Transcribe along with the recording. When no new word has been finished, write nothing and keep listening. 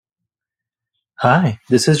Hi,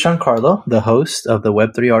 this is Giancarlo, the host of the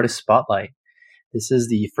Web3 Artist Spotlight. This is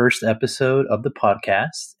the first episode of the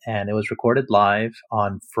podcast, and it was recorded live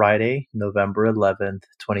on Friday, November 11th,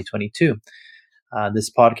 2022. This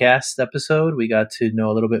podcast episode, we got to know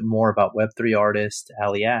a little bit more about Web3 artist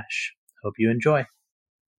AlyAsh. Hope you enjoy.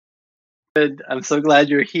 Good. I'm so glad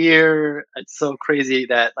you're here. It's so crazy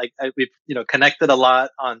that we've connected a lot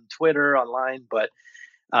on Twitter, online, but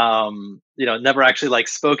never actually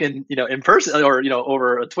spoken in person or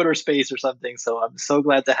over a Twitter space or something. So I'm so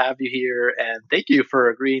glad to have you here, and thank you for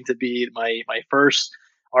agreeing to be my first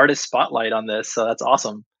artist spotlight on this. So that's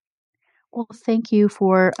awesome. Well, thank you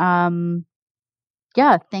for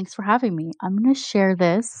thanks for having me. I'm going to share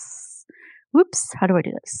this. Whoops, how do I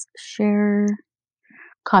do this? Share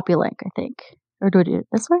copy link, I think. Or do I do it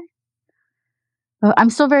this way? Oh, I'm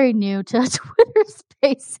still very new to Twitter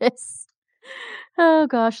Spaces. Oh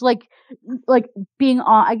gosh, like being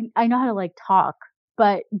on I know how to talk,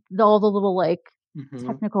 but all the little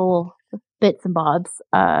technical bits and bobs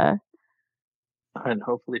and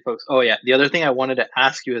hopefully folks. Oh yeah, the other thing I wanted to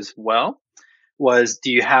ask you as well was,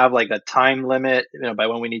 do you have a time limit, by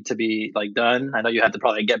when we need to be done? I know you had to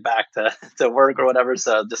probably get back to, to work or whatever,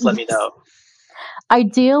 so just let me know.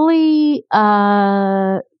 Ideally,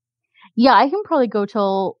 I can probably go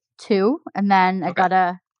till 2, and then I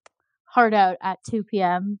gotta hard out at 2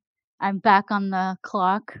 p.m. I'm back on the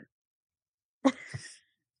clock.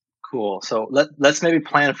 Cool. So let's maybe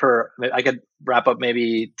plan for, I could wrap up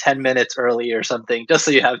maybe 10 minutes early or something, just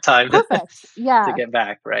so you have time to get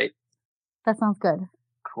back, right? That sounds good.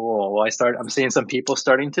 Cool. Well, I'm seeing some people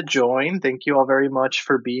starting to join. Thank you all very much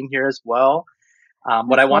for being here as well.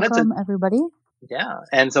 Welcome, everybody. Yeah.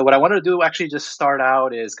 And so what I wanted to do actually just start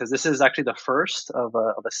out is, because this is actually the first of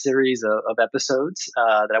a series of episodes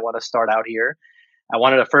that I want to start out here. I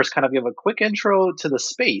wanted to first kind of give a quick intro to the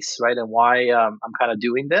space, right, and why I'm kind of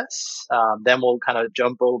doing this. Then we'll kind of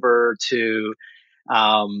jump over to,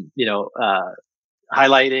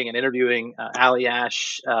 highlighting and interviewing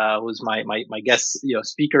AlyAsh, who's my guest,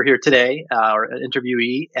 speaker here today, or an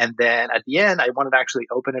interviewee. And then at the end, I wanted to actually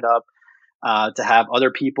open it up to have other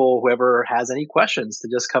people, whoever has any questions, to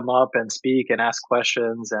just come up and speak and ask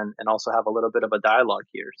questions, and also have a little bit of a dialogue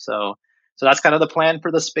here. So that's kind of the plan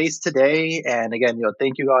for the space today. And again,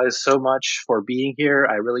 thank you guys so much for being here.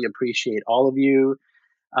 I really appreciate all of you.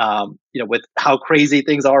 With how crazy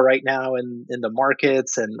things are right now in the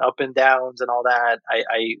markets and up and downs and all that,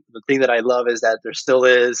 the thing that I love is that there still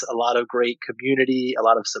is a lot of great community, a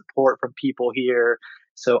lot of support from people here.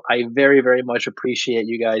 So I very, very much appreciate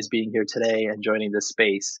you guys being here today and joining this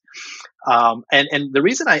space. And the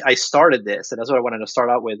reason I started this, and that's what I wanted to start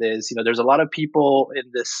out with, is, there's a lot of people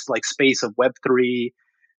in this space of Web3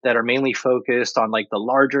 that are mainly focused on the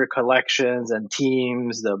larger collections and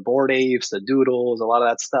teams, the Bored Apes, the Doodles, a lot of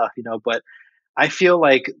that stuff, but I feel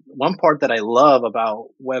like one part that I love about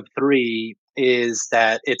Web3 is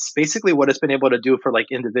that it's basically what it's been able to do for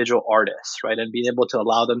individual artists, right? And being able to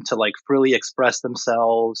allow them to freely express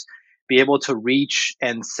themselves, be able to reach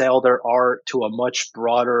and sell their art to a much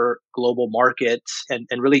broader global market, and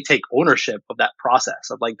really take ownership of that process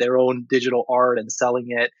of their own digital art and selling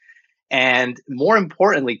it. And more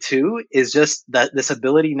importantly, too, is just that this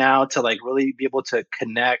ability now to really be able to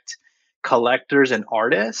connect collectors and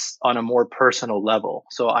artists on a more personal level.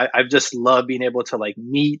 So I've just loved being able to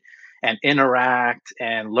meet and interact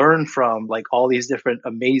and learn from all these different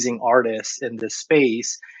amazing artists in this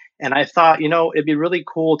space. And I thought, it'd be really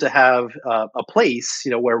cool to have a place,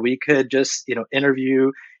 where we could just,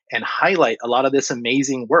 interview and highlight a lot of this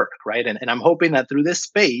amazing work, right? And I'm hoping that through this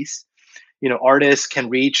space, artists can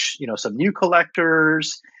reach, some new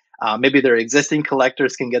collectors. Maybe their existing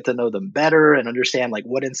collectors can get to know them better and understand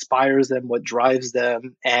what inspires them, what drives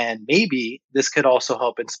them. And maybe this could also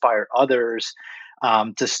help inspire others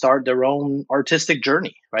to start their own artistic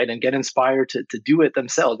journey, right? And get inspired to do it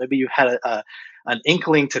themselves. Maybe you had an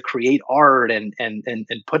inkling to create art and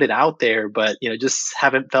put it out there, but, just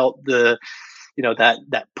haven't felt that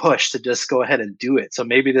push to just go ahead and do it. So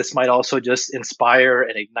maybe this might also just inspire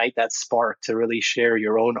and ignite that spark to really share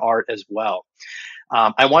your own art as well.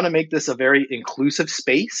 I want to make this a very inclusive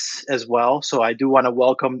space as well. So I do want to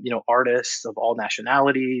welcome, artists of all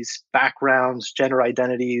nationalities, backgrounds, gender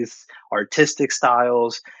identities, artistic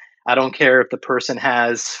styles. I don't care if the person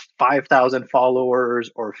has 5,000 followers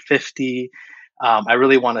or 50. I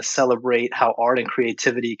really want to celebrate how art and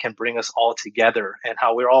creativity can bring us all together, and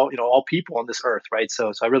how we're all, all people on this earth, right?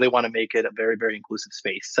 So I really want to make it a very, very inclusive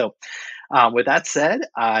space. So, with that said,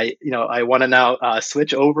 I want to now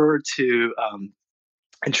switch over to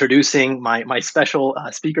introducing my special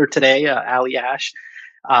speaker today, AlyAsh.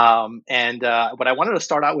 And what I wanted to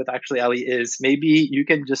start out with, actually, Ali, is maybe you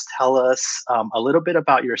can just tell us a little bit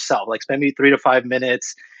about yourself, like spend maybe 3 to 5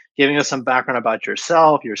 minutes giving us some background about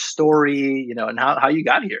yourself, your story, and how you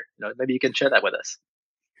got here. Maybe you can share that with us.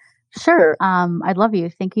 Sure. I'd love you.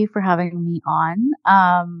 Thank you for having me on.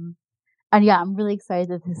 And yeah, I'm really excited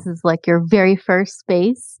that this is like your very first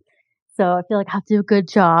space. So I feel like I have to do a good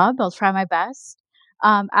job. I'll try my best.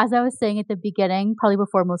 As I was saying at the beginning, probably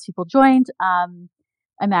before most people joined, I'm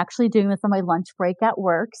actually doing this on my lunch break at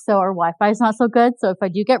work. So our Wi-Fi is not so good. So if I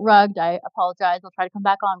do get rugged, I apologize. I'll try to come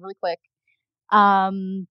back on really quick.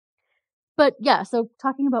 But yeah, so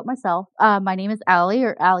talking about myself, my name is Ally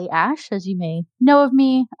or AlyAsh, as you may know of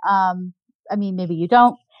me. I mean, maybe you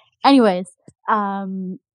don't. Anyways,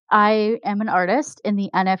 I am an artist in the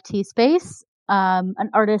NFT space, an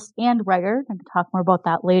artist and writer. I can talk more about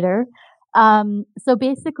that later. So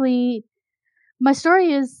basically, my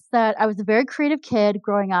story is that I was a very creative kid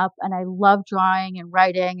growing up, and I loved drawing and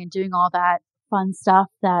writing and doing all that fun stuff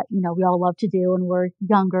that, we all love to do when we're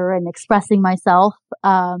younger and expressing myself.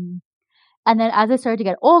 And then as I started to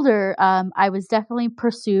get older, I was definitely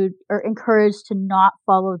pursued or encouraged to not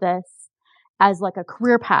follow this as like a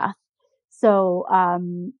career path. So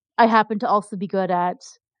I happened to also be good at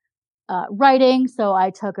writing. So I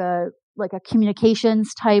took a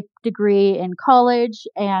communications type degree in college,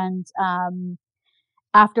 and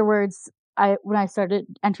afterwards, when I started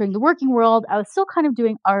entering the working world, I was still kind of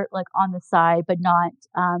doing art like on the side, but not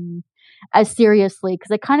as seriously, because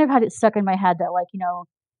I kind of had it stuck in my head that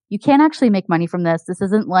you can't actually make money from this. This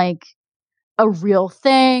isn't like a real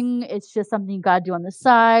thing. It's just something you gotta do on the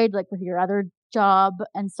side, like with your other job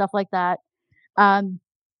and stuff like that. Um,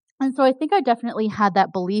 and so I think I definitely had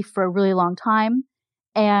that belief for a really long time.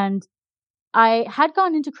 And I had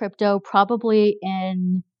gone into crypto probably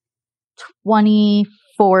in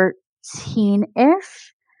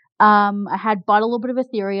 2014-ish. I had bought a little bit of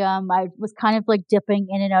Ethereum. I was kind of like dipping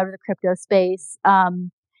in and out of the crypto space.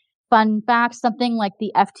 Fun fact, something like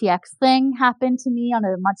the FTX thing happened to me on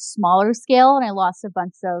a much smaller scale, and I lost a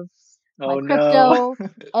bunch of my Oh, no.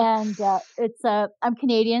 crypto. And I'm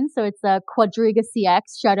Canadian, so it's a Quadriga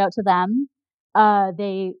CX. Shout out to them.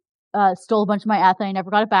 They stole a bunch of my ETH, and I never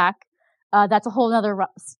got it back. That's a whole nother.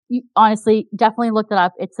 Honestly, definitely look that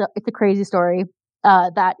up. It's a crazy story.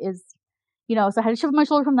 That is, so I had to shift my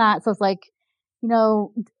shoulder from that. So it's like,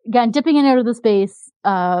 again, dipping in and out of the space,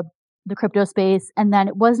 the crypto space. And then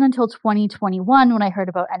it wasn't until 2021 when I heard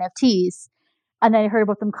about NFTs. And then I heard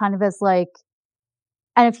about them kind of as like,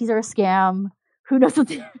 NFTs are a scam. Who knows what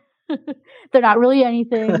they're not really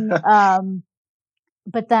anything.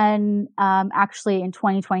 But then, actually in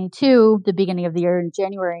 2022, the beginning of the year in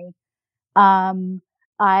January,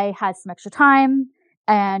 I had some extra time,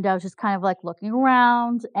 and I was just kind of like looking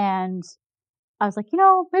around, and I was like,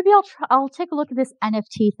 maybe I'll take a look at this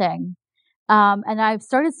NFT thing. And I've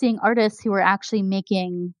started seeing artists who are actually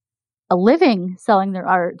making a living selling their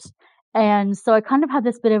art. And so I kind of had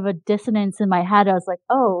this bit of a dissonance in my head. I was like,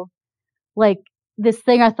 oh, like this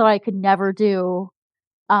thing I thought I could never do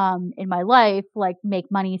in my life, like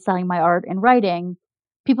make money selling my art and writing.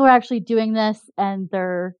 People are actually doing this, and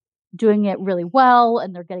they're doing it really well,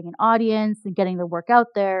 and they're getting an audience and getting their work out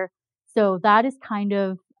there. So that is kind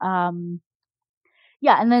of,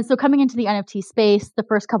 yeah. And then so coming into the NFT space, the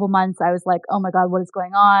first couple months, I was like, oh my God, what is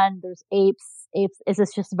going on? There's apes. Apes. Is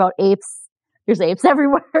this just about apes? There's apes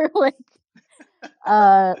everywhere. Like,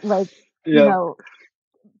 Yeah.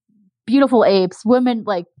 Beautiful apes, women,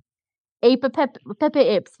 like Pepe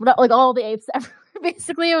apes, like all the apes everywhere.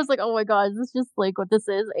 Basically, I was like, oh my God, is this just like what this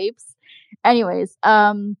is? Apes. Anyways,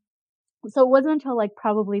 so it wasn't until like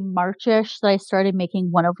probably Marchish that I started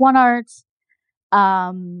making one-of-one art.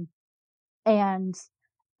 And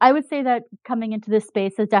I would say that coming into this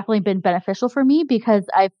space has definitely been beneficial for me because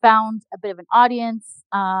I found a bit of an audience.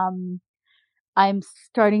 I'm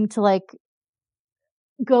starting to like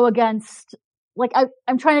go against, like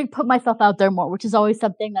I'm trying to put myself out there more, which is always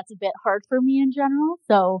something that's a bit hard for me in general.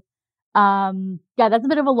 So, yeah, that's a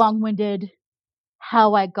bit of a long-winded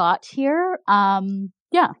how I got here.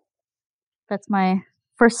 Yeah, that's my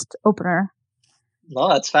first opener. No,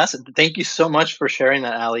 that's fascinating. Thank you so much for sharing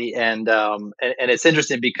that, Ali. And it's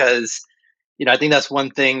interesting because, I think that's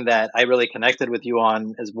one thing that I really connected with you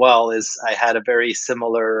on as well is I had a very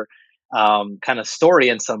similar kind of story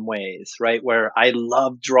in some ways, right? Where I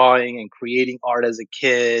loved drawing and creating art as a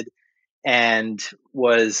kid and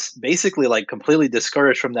was basically like completely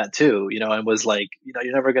discouraged from that too, and was like,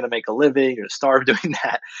 you're never going to make a living, you're starved doing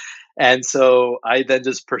that. And so I then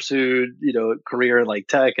just pursued, career in like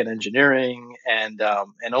tech and engineering, and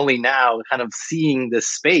only now kind of seeing this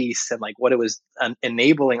space and like what it was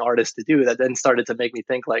enabling artists to do, that then started to make me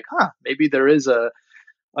think like, maybe there is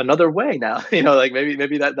another way now. Like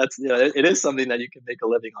maybe that's, it is something that you can make a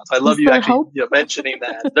living on. So I love Is you there actually, hope? mentioning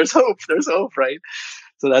that there's hope, right?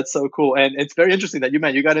 So that's so cool. And it's very interesting that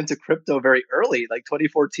you got into crypto very early, like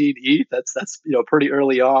 2014 ETH. That's pretty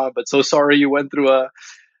early on. But so sorry you went through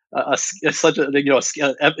such a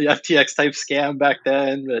FTX type scam back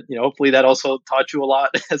then. But hopefully that also taught you a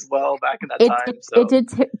lot as well back in that time. It So did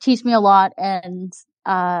teach me a lot, and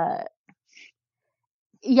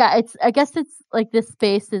yeah, I guess it's like this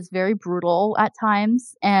space is very brutal at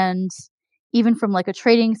times, and even from like a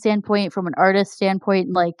trading standpoint, from an artist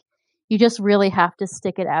standpoint, like you just really have to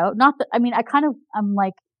stick it out. Not that, I mean, I'm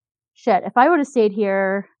like, shit, if I would have stayed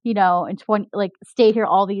here, in 20, like stayed here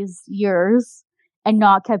all these years and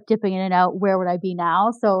not kept dipping in and out, where would I be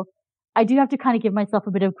now? So I do have to kind of give myself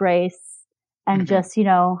a bit of grace and just,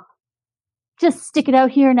 just stick it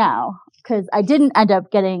out here now, because I didn't end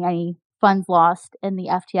up getting any funds lost in the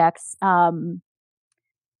FTX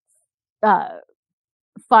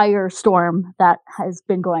firestorm that has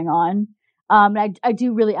been going on. I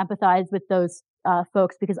do really empathize with those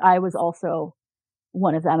folks, because I was also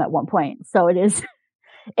one of them at one point. So it is,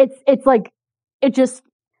 it's like, it just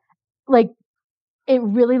like, it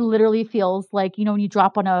really literally feels like, when you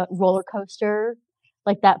drop on a roller coaster,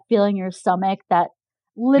 like that feeling in your stomach that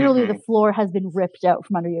literally the floor has been ripped out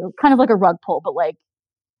from under you, kind of like a rug pull, but like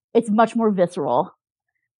it's much more visceral.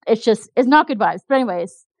 It's not good vibes. But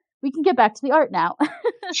anyways, we can get back to the art now.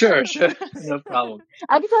 sure, no problem,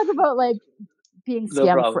 I could talk about like being no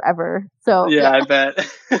scammed problem. forever. So Yeah, yeah. I bet.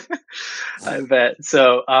 I bet.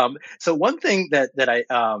 So one thing that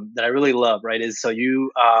I really love, right, is so so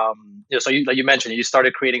you, like you mentioned, you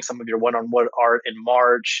started creating some of your one-on-one art in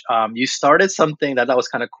March. You started something that was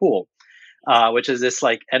kind of cool, which is this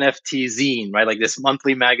like NFT zine, right? Like this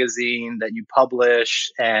monthly magazine that you publish.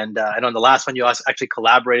 And I know in the last one you also actually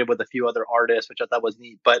collaborated with a few other artists, which I thought was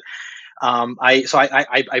neat. But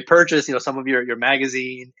I purchased some of your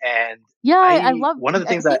magazine, and Yeah, I I love, one of the I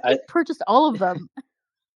things think you've purchased all of them.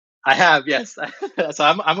 I have, yes. So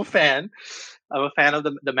I'm a fan. I'm a fan of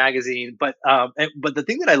the magazine, but the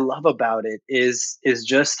thing that I love about it is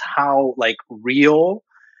just how like real,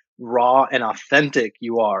 raw, and authentic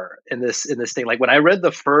you are in this thing. Like when I read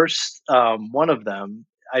the first one of them,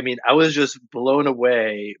 I mean, I was just blown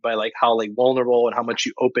away by like how like vulnerable and how much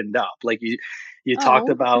you opened up. Like you talked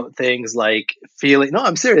Oh, about things like feeling. No,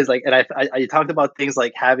 I'm serious. Like, and I talked about things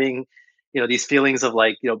like having, these feelings of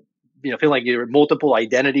like, feeling like you're multiple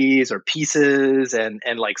identities or pieces, and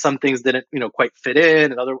like some things didn't, quite fit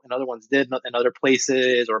in, and other ones did in other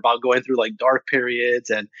places, or about going through like dark periods.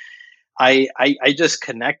 And I just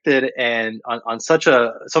connected, and on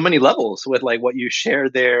so many levels with like what you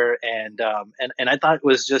shared there. And I thought it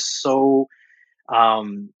was just so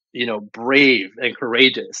brave and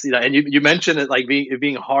courageous. And you mentioned it like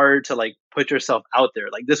being hard to like put yourself out there.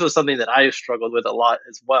 Like this was something that I struggled with a lot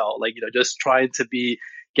as well. Like, just trying to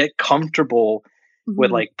get comfortable with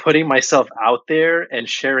mhm. like putting myself out there and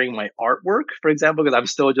sharing my artwork, for example, because I'm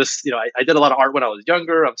still just, I did a lot of art when I was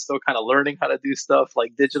younger. I'm still kind of learning how to do stuff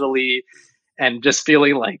like digitally, and just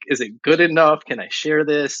feeling like, is it good enough? Can I share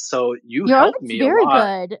this? So you Your helped art's me a very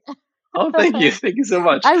lot. good. Oh, thank you. Thank you so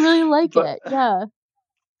much. I really like But it. Yeah.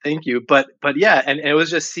 thank you. But yeah, and it was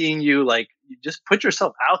just seeing you like you just put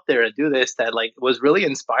yourself out there and do this, that like was really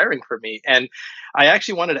inspiring for me. And I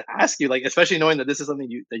actually wanted to ask you, like, especially knowing that this is something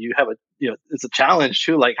that you have it's a challenge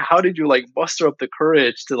too. Like, how did you like muster up the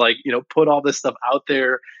courage to like, put all this stuff out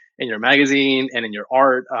there in your magazine and in your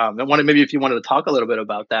art? I wanted, maybe if you wanted to talk a little bit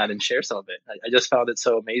about that and share some of it. I just found it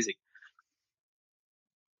so amazing.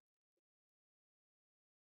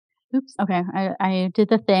 Oops. Okay. I did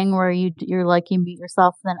the thing where you're like, you mute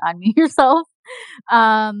yourself, then unmute yourself.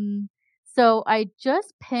 Um, so I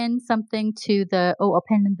just pinned something to I'll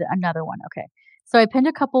pin another one. Okay. So I pinned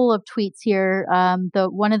a couple of tweets here. The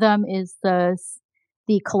one of them is the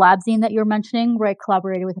collab zine that you were mentioning, where I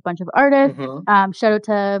collaborated with a bunch of artists. Mm-hmm. Shout out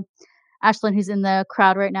to Ashlyn, who's in the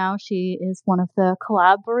crowd right now. She is one of the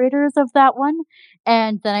collaborators of that one.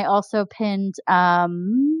 And then I also pinned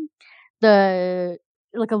the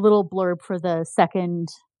like a little blurb for the second,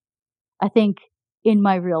 I think, in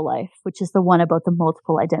my real life, which is the one about the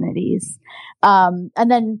multiple identities. And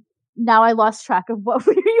then now I lost track of what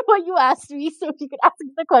you asked me. So if you could ask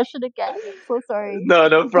me the question again, I'm so sorry. No,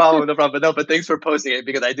 no problem, no problem. But no, but thanks for posting it,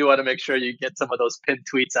 because I do want to make sure you get some of those pinned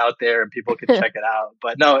tweets out there and people can check it out.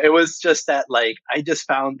 But no, it was just that like I just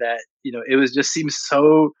found that it was just seems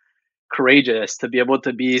so courageous to be able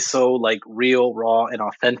to be so like real, raw, and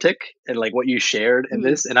authentic, and like what you shared in Mm.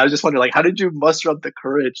 this. And I was just wondering, like, how did you muster up the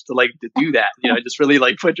courage to like to do that? Just really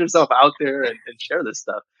like put yourself out there and share this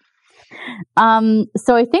stuff.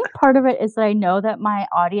 So I think part of it is that I know that my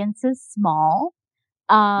audience is small.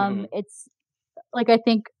 Mm-hmm. It's like, I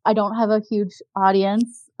think I don't have a huge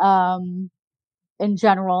audience, in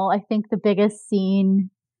general. I think the biggest zine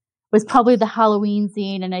was probably the Halloween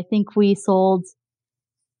zine, and I think we sold,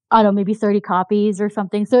 I don't know, maybe 30 copies or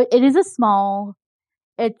something. So it is a small,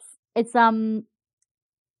 it's, how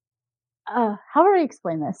would I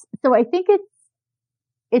explain this? So I think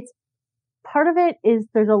it's part of it is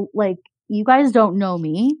there's a, like, you guys don't know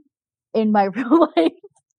me in my real life.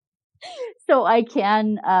 So I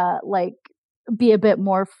can, like, be a bit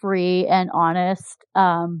more free and honest,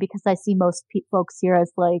 because I see most folks here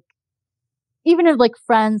as like, even if like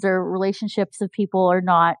friends or relationships of people are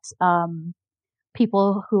not,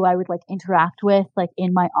 people who I would like interact with, like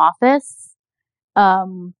in my office,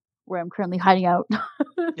 where I'm currently hiding out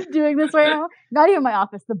doing this right now. Not even my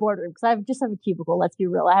office, the boardroom, because I just have a cubicle. Let's be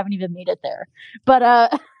real. I haven't even made it there. But, uh,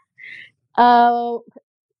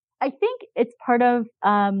 I think it's part of,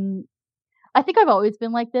 I think I've always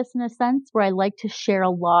been like this in a sense where I like to share a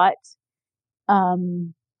lot,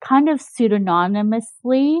 kind of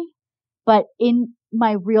pseudonymously, but in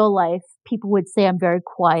my real life, people would say I'm very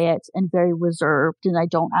quiet and very reserved, and I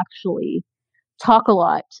don't actually talk a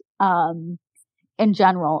lot, in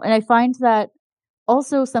general. And I find that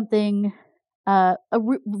also something, one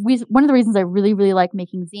of the reasons I really, really like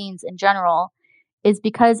making zines in general is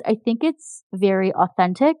because I think it's very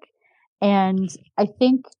authentic. And I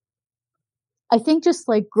think, just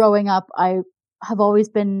like growing up, I have always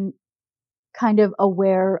been kind of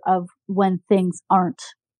aware of when things aren't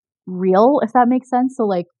real, if that makes sense. So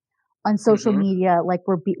like on social Mm-hmm. media, like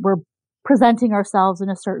we're presenting ourselves in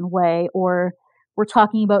a certain way, or we're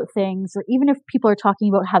talking about things, or even if people are talking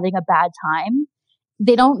about having a bad time,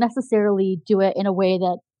 they don't necessarily do it in a way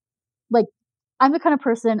that, like, I'm the kind of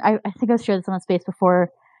person, I think I've shared this on a space before,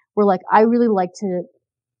 where like I really like to,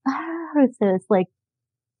 how do I say this, like,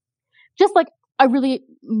 just like, I'm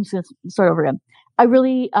just gonna start over again. I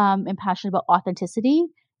really, am passionate about authenticity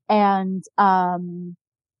and,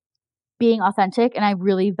 being authentic, and I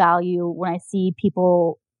really value when I see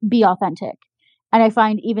people be authentic. And I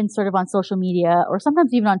find even sort of on social media, or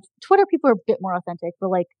sometimes even on Twitter, people are a bit more authentic, but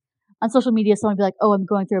like on social media, someone be like, "Oh, I'm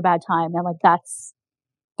going through a bad time," and like that's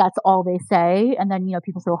all they say, and then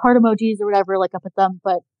people throw heart emojis or whatever like up at them.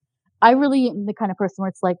 But I really am the kind of person where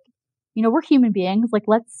it's like, we're human beings. Like,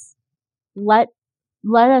 let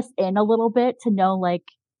let us in a little bit to know, like,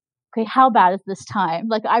 okay, how bad is this time?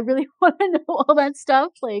 Like, I really want to know all that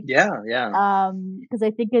stuff. Like, Yeah, yeah. because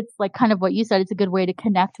I think it's like kind of what you said. It's a good way to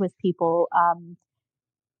connect with people.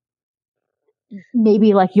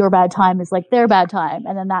 Maybe like your bad time is like their bad time,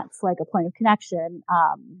 and then that's like a point of connection.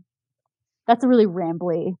 That's a really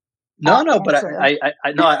rambly, No, but answer.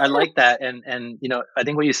 I know I like that, and I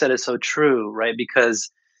think what you said is so true, right? Because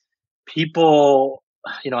people,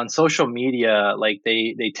 on social media, like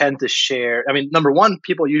they tend to share. I mean, number one,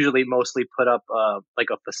 people usually mostly put up like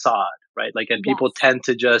a facade, right? Like, and people Yes. tend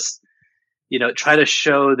to just try to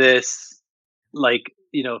show this like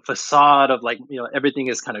facade of like everything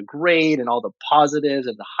is kind of great and all the positives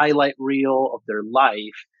and the highlight reel of their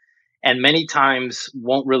life, and many times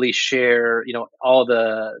won't really share all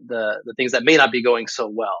the things that may not be going so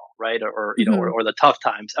well, right? Hmm. Or the tough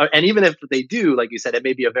times. And even if they do, like you said, it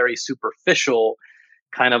may be a very superficial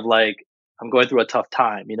kind of like, I'm going through a tough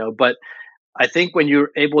time, but I think when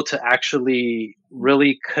you're able to actually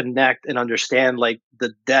really connect and understand like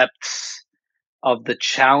the depths of the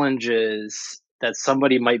challenges that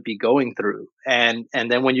somebody might be going through, and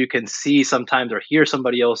then when you can see sometimes or hear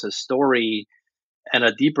somebody else's story and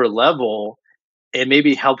a deeper level, it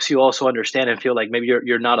maybe helps you also understand and feel like maybe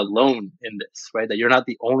you're not alone in this, right? That you're not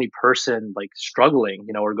the only person like struggling,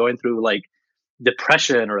 or going through like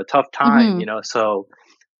depression or a tough time, Hmm. So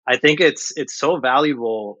I think it's so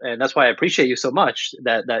valuable, and that's why I appreciate you so much.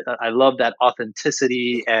 That I love that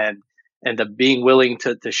authenticity and the being willing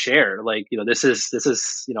to share. Like this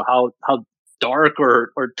is how dark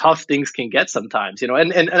or tough things can get sometimes. And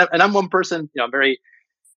I'm one person. I'm very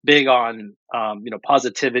big on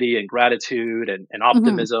positivity and gratitude and Hmm.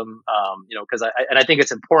 optimism. Because I think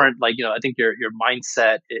it's important. Like I think your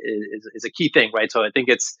mindset is a key thing, right? So I think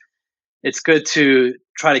it's good to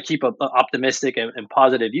try to keep a optimistic and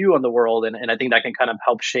positive view on the world, and I think that can kind of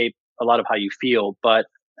help shape a lot of how you feel. But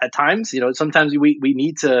at times, sometimes we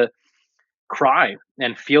need to cry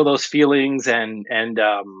and feel those feelings, and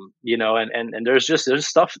you know, and there's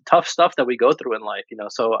stuff, tough stuff that we go through in life, you know.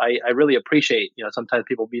 So I really appreciate, you know, sometimes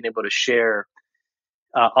people being able to share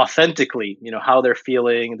authentically, you know, how they're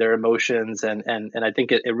feeling, their emotions, and I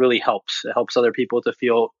think it really helps. It helps other people to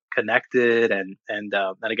feel connected, and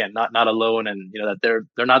again, not alone, and you know that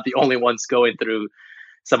they're not the only ones going through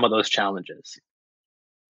some of those challenges.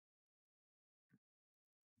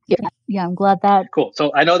 Yeah, I'm glad that. Cool.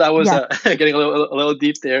 So I know that was Yeah, getting a little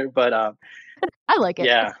deep there, but I like it.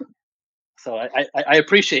 yeah. So I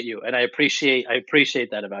appreciate you, and I appreciate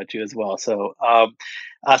that about you as well. So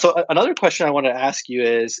another question I want to ask you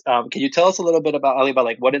is, can you tell us a little bit about, Ali, about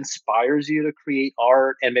like what inspires you to create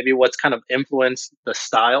art, and maybe what's kind of influenced the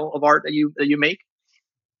style of art that you make?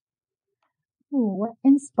 Ooh, what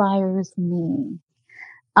inspires me?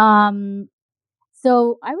 Um,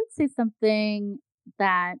 so I would say something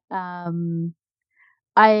that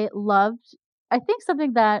I loved. I think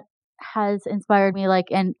something that has inspired me, like,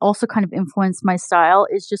 and also kind of influenced my style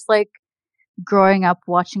is just like growing up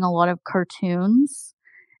watching a lot of cartoons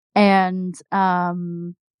and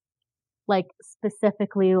like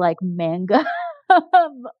specifically like manga.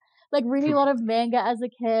 Like reading a lot of manga as a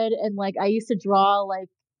kid, and like I used to draw like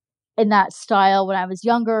in that style when I was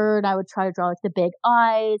younger, and I would try to draw like the big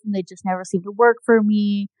eyes, and they just never seemed to work for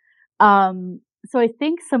me. So I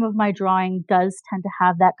think some of my drawing does tend to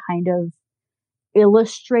have that kind of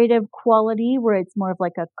illustrative quality where it's more of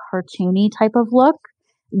like a cartoony type of look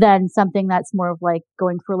than something that's more of like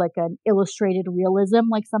going for like an illustrated realism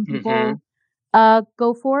like some Mm-hmm. people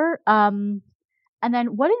go for. And then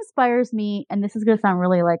what inspires me, and this is going to sound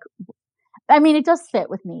really like, I mean, it does fit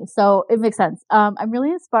with me, so it makes sense. I'm really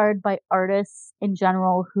inspired by artists in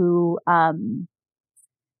general who are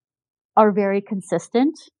very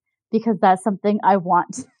consistent because that's something I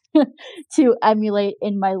want to emulate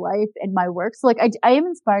in my life and my work. So like I am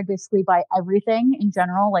inspired basically by everything in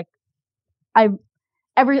general. Like I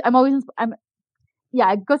I'm always I'm yeah,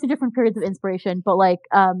 I go through different periods of inspiration, but like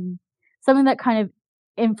something that kind of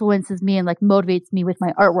influences me and like motivates me with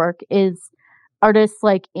my artwork is artists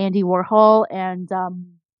like Andy Warhol and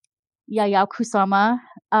Yayao Kusama.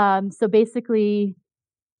 So basically,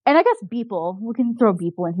 and I guess Beeple, we can throw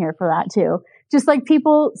Beeple in here for that too. Just like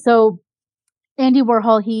people, so Andy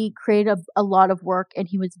Warhol, he created a lot of work and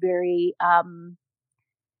he was very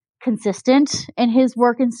consistent in his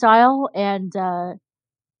work and style. And I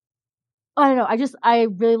don't know, I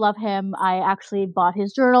really love him. I actually bought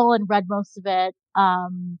his journal and read most of it.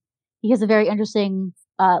 He has a very interesting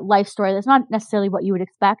life story that's not necessarily what you would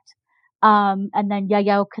expect. And then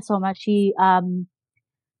Yayao Kusama,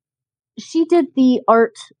 she did the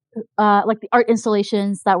art, like the art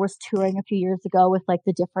installations that was touring a few years ago with like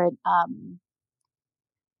the different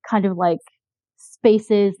kind of like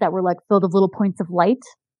spaces that were like filled with little points of light.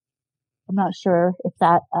 I'm not sure if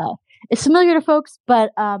that is familiar to folks,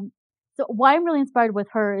 but so why I'm really inspired with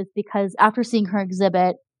her is because after seeing her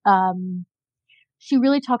exhibit, she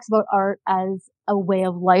really talks about art as a way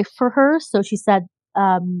of life for her. So she said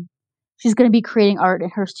she's going to be creating art in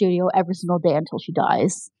her studio every single day until she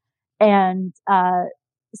dies. And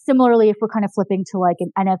similarly, if we're kind of flipping to like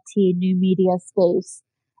an NFT new media space,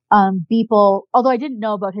 Beeple, although I didn't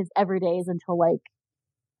know about his everydays until like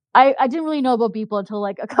I didn't really know about Beeple until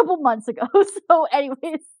like a couple months ago. So,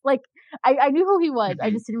 anyways, like I knew who he was. I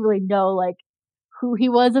Mm-hmm. just didn't really know like who he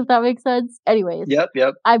was, if that makes sense. Anyways, Yep.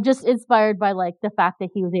 Yep. I'm just inspired by like the fact that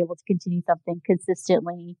he was able to continue something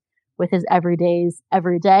consistently with his everydays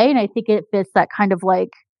every day, and I think it fits that kind of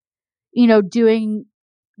like, you know, doing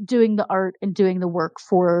the art and doing the work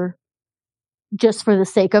for just for the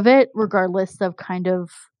sake of it, regardless of kind of,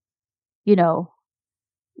 you know,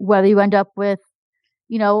 whether you end up with,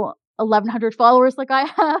 you know, 1,100 followers like I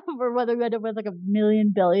have, or whether you end up with like a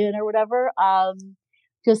million billion or whatever.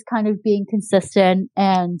 Just kind of being consistent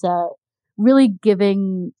and really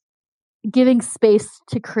giving space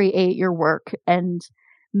to create your work and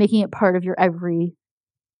making it part of your every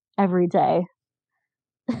day.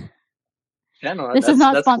 Yeah. No, This is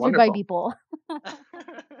not that's sponsored by wonderful. Beeple.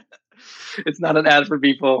 It's not an ad for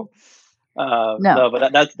people. No. No,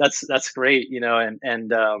 but that's great, you know,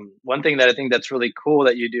 and one thing that I think that's really cool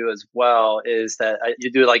that you do as well is that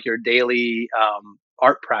you do like your daily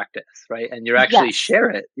art practice, right? And you actually Yes. share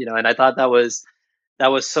it, you know, and I thought that was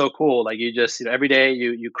so cool. Like you just, you know, every day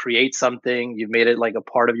you create something, you've made it like a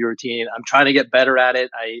part of your routine. I'm trying to get better at it.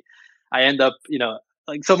 I end up, you know,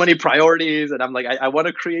 like so many priorities, and I'm like, I want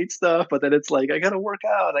to create stuff, but then it's like I gotta work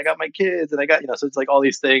out, I got my kids, and I got, you know, so it's like all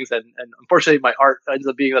these things, and unfortunately my art ends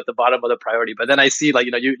up being at the bottom of the priority. But then I see like,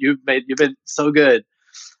 you know, you've been so good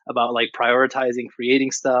about like prioritizing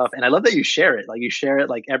creating stuff. And I love that you share it. Like you share it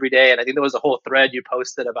like every day. And I think there was a whole thread you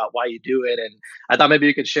posted about why you do it. And I thought maybe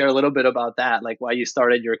you could share a little bit about that, like why you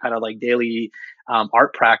started your kind of like daily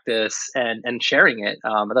art practice and sharing it. I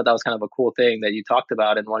thought that was kind of a cool thing that you talked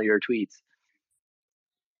about in one of your tweets.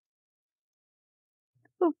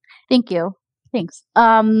 Thank you. Thanks.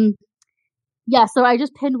 Yeah, so I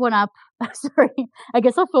just pinned one up. Sorry. I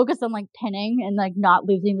guess I'll focus on like pinning and like not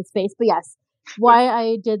losing the space. But yes, why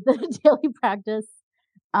I did the daily practice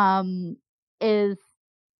is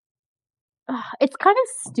it's kind of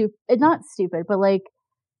stupid. Not stupid, but like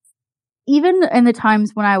even in the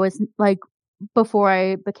times when I was like before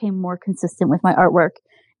I became more consistent with my artwork,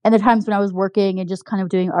 and the times when I was working and just kind of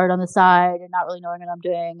doing art on the side and not really knowing what I'm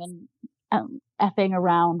doing and effing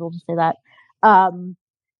around, we'll just say that.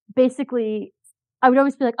 Basically, I would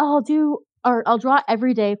always be like, "Oh, I'll do art. I'll draw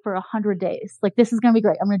every day for 100 days. Like this is gonna be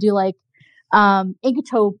great. I'm gonna do like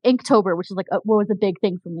Inktober, which is like what was a big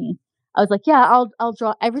thing for me. I was like, yeah, I'll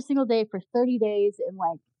draw every single day for 30 days and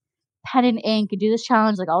like pen and ink and do this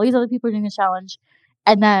challenge. Like all these other people are doing this challenge,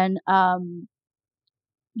 and then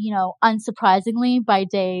unsurprisingly, by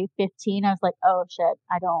day 15, I was like, oh shit,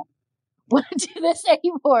 I don't want to do this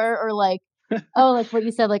anymore, or like, oh, like what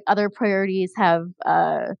you said, like other priorities have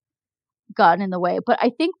gotten in the way. But I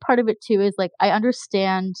think part of it too is like I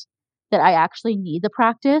understand that I actually need the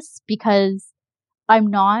practice because I'm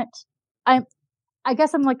not I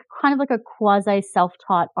guess I'm like kind of like a quasi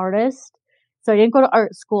self-taught artist. So I didn't go to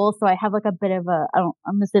art school, so I have like a bit of I'm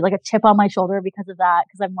gonna say like a chip on my shoulder because of that,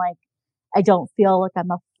 because I'm like I don't feel like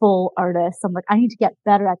I'm a full artist. I'm like I need to get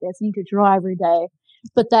better at this. I need to draw every day.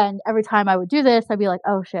 But then every time I would do this, I'd be like,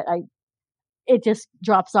 oh shit, it just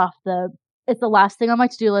drops off it's the last thing on my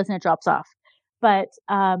to-do list and it drops off. But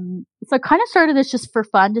so I kind of started this just for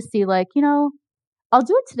fun to see like, I'll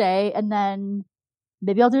do it today and then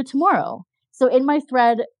maybe I'll do it tomorrow. So in my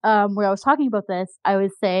thread where I was talking about this, I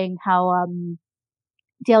was saying how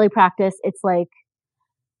daily practice, it's like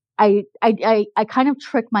I kind of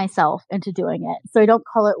trick myself into doing it. So I don't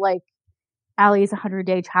call it like Ally's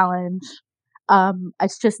 100-day challenge.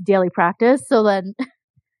 It's just daily practice. So then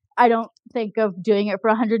I don't think of doing it for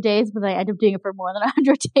 100 days, but I end up doing it for more than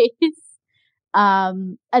 100 days.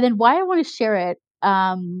 And then why I want to share it,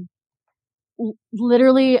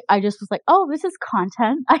 literally, I just was like, oh, this is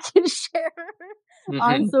content I can share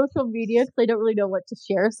on social media because I don't really know what to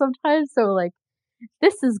share sometimes. So like,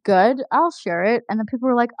 this is good. I'll share it. And then people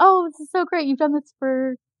were like, oh, this is so great. You've done this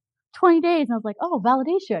for 20 days. And I was like, oh,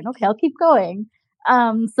 validation. Okay, I'll keep going.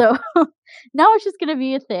 So now it's just going to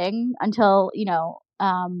be a thing until,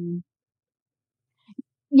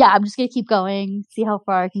 yeah, I'm just going to keep going, see how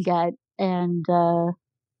far I can get. And,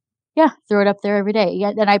 yeah, throw it up there every day.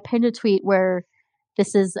 Yeah, and I pinned a tweet where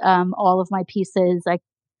this is all of my pieces.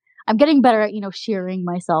 I'm getting better at sharing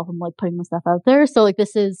myself. I'm like putting my stuff out there. So like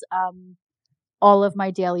this is all of my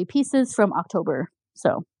daily pieces from October.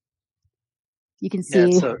 So you can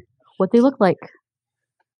see what they look like.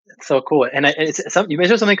 It's so cool, and you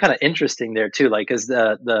mentioned something kind of interesting there too, like is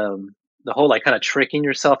the whole like kind of tricking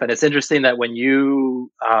yourself. And it's interesting that when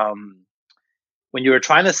you were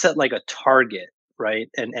trying to set like a target, right?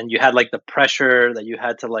 And you had like the pressure that you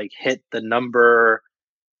had to like hit the number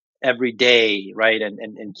every day, right?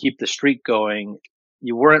 And keep the streak going,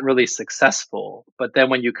 you weren't really successful. But then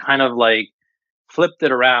when you kind of like flipped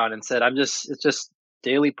it around and said, it's just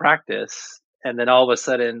daily practice. And then all of a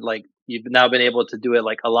sudden, like you've now been able to do it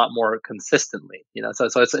like a lot more consistently, so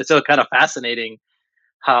it's so kind of fascinating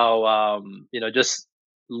how, just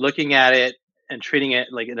looking at it and treating it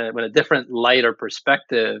like in a different light or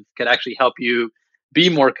perspective could actually help you be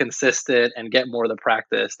more consistent and get more of the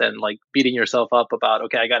practice than like beating yourself up about,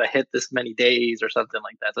 okay, I got to hit this many days or something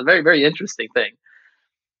like that. It's a very, very interesting thing.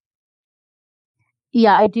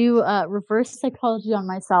 Yeah, I do reverse psychology on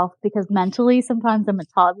myself because mentally sometimes I'm a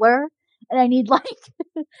toddler and I need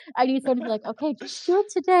I need someone to be like, okay, just do it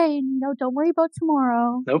today. Don't worry about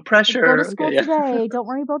tomorrow. No pressure. Like, go to school today. Don't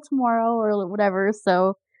worry about tomorrow or whatever.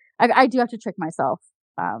 So I do have to trick myself.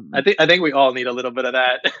 I think we all need a little bit of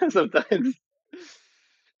that sometimes.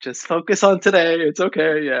 Just focus on today. It's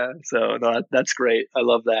okay. Yeah. So no, that's great. I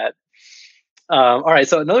love that. All right.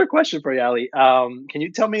 So another question for you, Ally. Can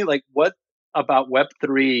you tell me like what about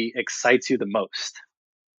Web3 excites you the most?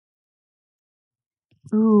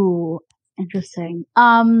 Ooh, interesting.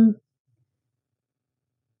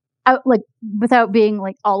 Like without being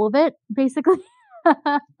like all of it, basically.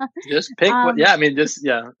 Just pick what. Yeah, I mean, just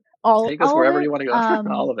take us wherever you want to go.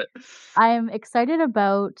 All of it. I'm excited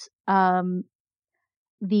about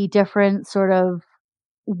the different sort of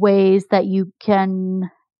ways that you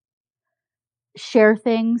can share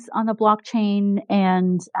things on the blockchain.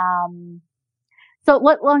 And so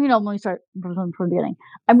let me start from the beginning.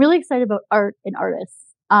 I'm really excited about art and artists,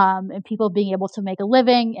 and people being able to make a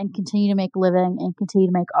living and continue to make a living and continue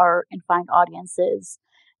to make art and find audiences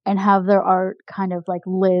and have their art kind of like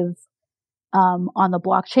live on the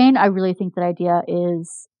blockchain. I really think that idea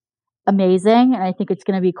is amazing, and I think it's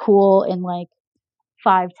going to be cool in like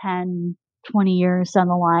 5, 10, 20 years down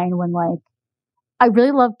the line when like I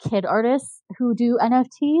really love kid artists who do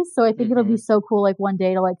NFTs. So I think it'll be so cool like one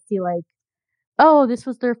day to like see like, oh, this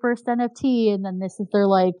was their first NFT and then this is their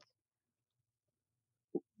like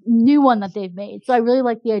new one that they've made. So I really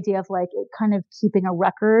like the idea of like it kind of keeping a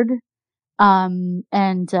record and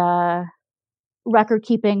record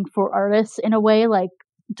keeping for artists in a way, like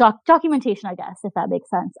documentation, I guess, if that makes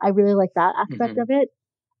sense. I really like that aspect of it.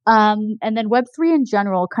 And then Web3 in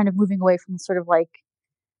general, kind of moving away from sort of like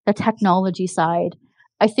the technology side.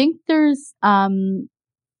 I think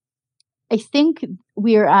I think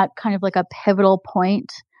we are at kind of like a pivotal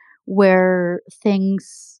point where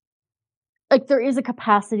things, like there is a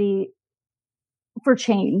capacity for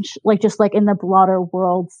change, like just like in the broader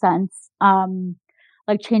world sense,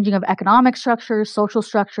 like changing of economic structures, social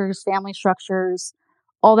structures, family structures,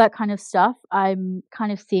 all that kind of stuff. I'm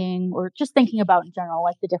kind of seeing or just thinking about in general,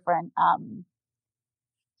 like the different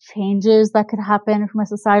changes that could happen from a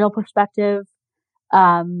societal perspective.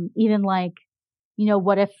 Even like,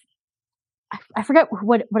 what if I forget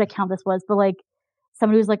what account this was, but like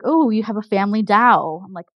somebody was like, "Oh, you have a family DAO."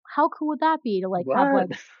 I'm like, "How cool would that be to like have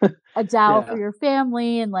like a DAO for your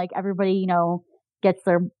family and like everybody, gets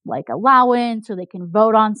their like allowance or they can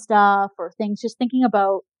vote on stuff or things." Just thinking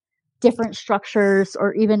about different structures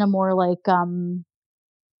or even a more like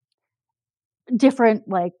different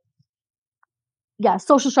like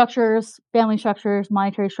social structures, family structures,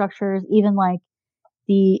 monetary structures, even like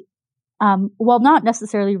the while not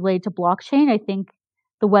necessarily related to blockchain, I think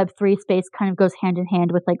the Web3 space kind of goes hand in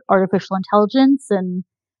hand with like artificial intelligence and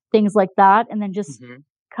things like that. And then just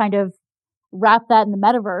kind of wrap that in the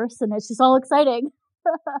metaverse. And it's just all exciting.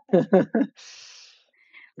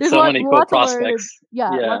 There's so many cool prospects.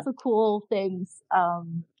 Lots of cool things.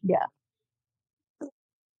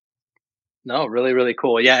 No, really, really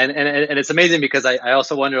cool. Yeah. And it's amazing because I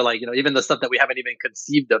also wonder, like, even the stuff that we haven't even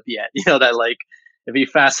conceived of yet, that like, if you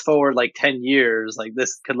fast forward like 10 years, like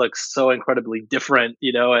this could look so incredibly different,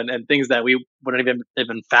 and things that we wouldn't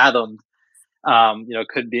even fathomed,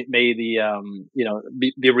 could be made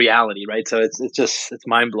be reality. Right. So it's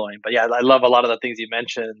mind blowing, but yeah, I love a lot of the things you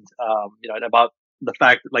mentioned, and about the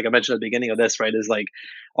fact, like I mentioned at the beginning of this, right, is like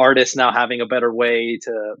artists now having a better way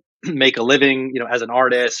to make a living, as an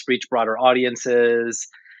artist, reach broader audiences,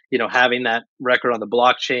 having that record on the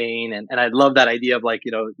blockchain. And I love that idea of like,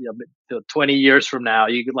 20 years from now,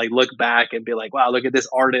 you could like look back and be like, wow, look at this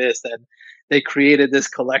artist. And they created this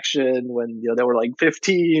collection when, they were like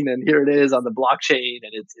 15 and here it is on the blockchain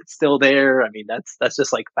and it's still there. I mean, that's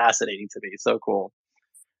just like fascinating to me. So cool.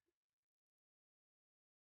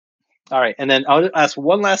 All right. And then I'll ask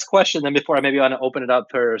one last question then before I maybe want to open it up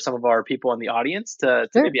for some of our people in the audience to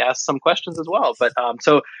maybe ask some questions as well. But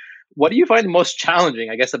so what do you find most challenging,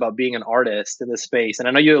 I guess, about being an artist in this space? And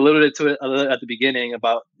I know you alluded to it a little at the beginning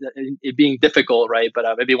about it being difficult, right? But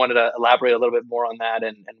maybe you wanted to elaborate a little bit more on that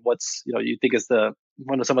and what's, you think is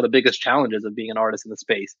one of some of the biggest challenges of being an artist in the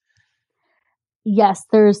space. Yes,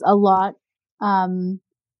 there's a lot.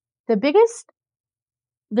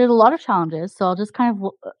 There's a lot of challenges, so I'll just kind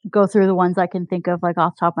of go through the ones I can think of, like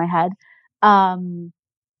off the top of my head.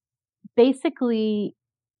 Basically,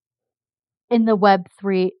 in the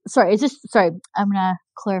Web3, I'm gonna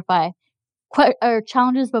clarify. Are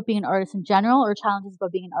challenges about being an artist in general, or challenges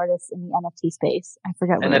about being an artist in the NFT space? I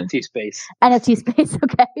forget. NFT space. NFT space.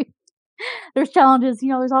 Okay. There's challenges.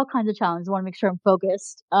 There's all kinds of challenges. I want to make sure I'm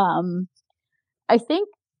focused. I think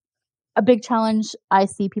a big challenge I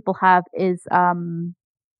see people have is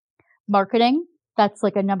marketing. That's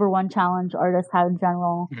like a number one challenge artists have in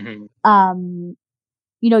general.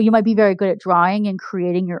 You might be very good at drawing and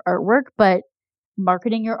creating your artwork, but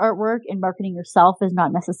marketing your artwork and marketing yourself is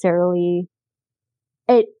not necessarily,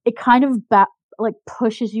 it kind of like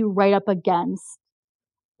pushes you right up against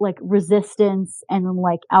like resistance and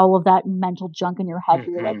like all of that mental junk in your head.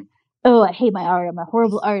 You're like, oh, I hate my art. I'm a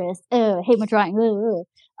horrible artist. Oh, I hate my drawing.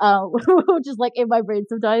 Which is like in my brain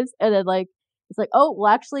sometimes. And then like, it's like, oh,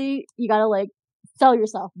 well, actually, you gotta like sell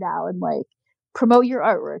yourself now and like promote your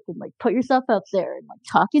artwork and like put yourself out there and like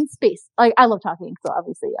talk in space. Like I love talking, so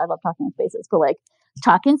obviously I love talking in spaces, but like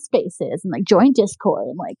talk in spaces and like join Discord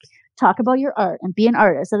and like talk about your art and be an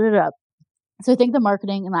artist. So I think the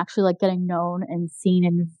marketing and actually like getting known and seen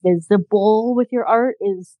and visible with your art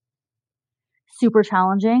is super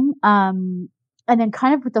challenging. And then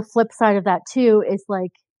kind of with the flip side of that too is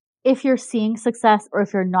like, if you're seeing success or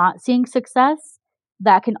if you're not seeing success,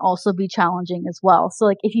 that can also be challenging as well. So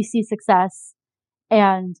like if you see success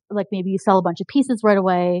and like maybe you sell a bunch of pieces right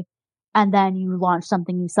away and then you launch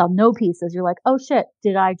something, you sell no pieces, you're like, oh shit,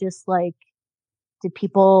 did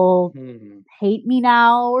people hate me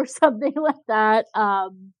now or something like that?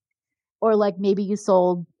 Or like maybe you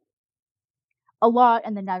sold a lot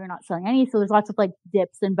and then now you're not selling any. So there's lots of like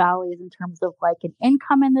dips and valleys in terms of like an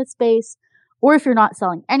income in this space. Or if you're not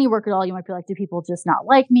selling any work at all, you might be like, do people just not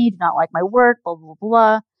like me? Do not like my work? Blah, blah,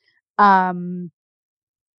 blah, blah.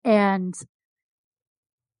 And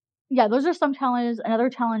yeah, those are some challenges.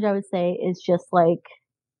 Another challenge I would say is just like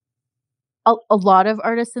a lot of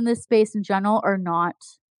artists in this space in general are not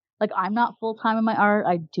like, I'm not full time in my art.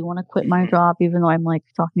 I do want to quit my job, even though I'm like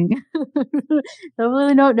talking.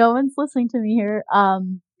 Hopefully, no one's listening to me here.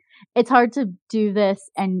 It's hard to do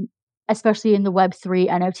this, and especially in the Web3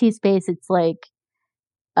 NFT space, it's like,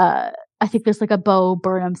 I think there's like a Bo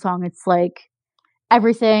Burnham song. It's like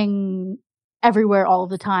everything, everywhere, all of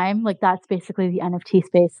the time. Like that's basically the NFT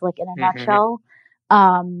space, like in a nutshell.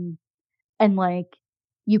 And like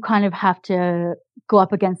you kind of have to go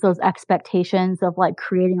up against those expectations of like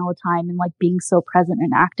creating all the time and like being so present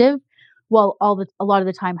and active, while a lot of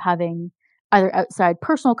the time having either outside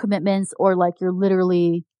personal commitments or like you're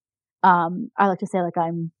literally, I like to say like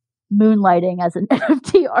I'm moonlighting as an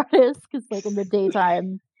NFT artist because like in the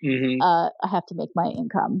daytime, I have to make my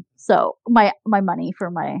income, so my money for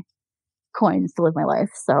my coins to live my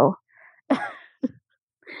life. So,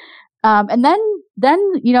 and then then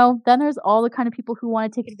there's all the kind of people who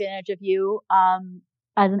want to take advantage of you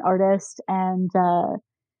as an artist, and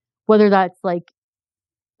whether that's like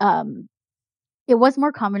it was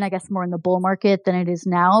more common, I guess, more in the bull market than it is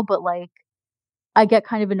now, but like I get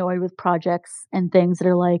kind of annoyed with projects and things that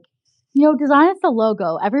are like, design us the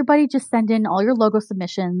logo. Everybody just send in all your logo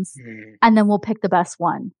submissions and then we'll pick the best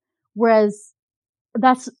one. Whereas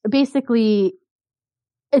that's basically,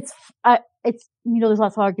 it's there's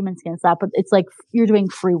lots of arguments against that, but it's like you're doing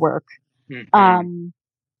free work.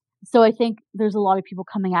 So I think there's a lot of people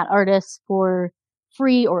coming at artists for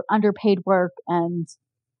free or underpaid work. And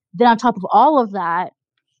then on top of all of that,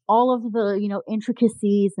 all of the,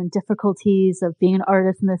 intricacies and difficulties of being an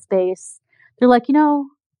artist in this space, they're like,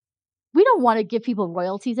 we don't want to give people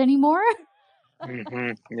royalties anymore.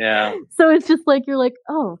 Yeah. So it's just like, you're like,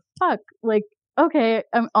 oh, fuck. Like, okay.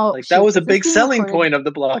 Like that was a big selling point of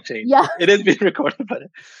the blockchain. Yeah. It is being recorded, but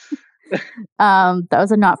that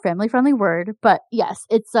was a not family friendly word, but yes,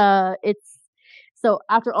 it's so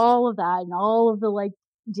after all of that and all of the like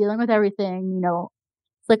dealing with everything,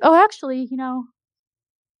 it's like, oh, actually,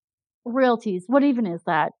 royalties, what even is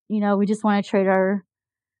that? We just want to trade our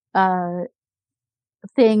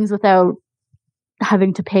things without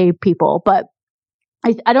having to pay people. But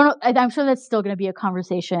I don't know, I'm sure that's still going to be a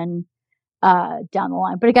conversation down the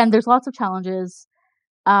line. But again, there's lots of challenges.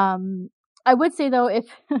 I would say though, if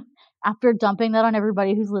after dumping that on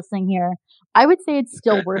everybody who's listening here, I would say it's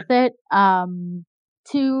still worth it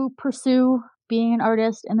to pursue being an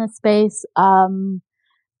artist in this space.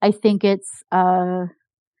 I think it's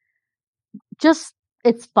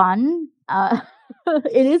it's fun.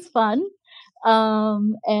 It is fun.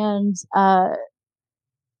 And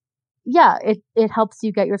yeah, it helps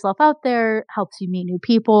you get yourself out there, helps you meet new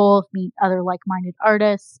people, meet other like-minded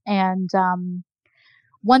artists. And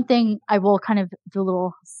one thing I will kind of do a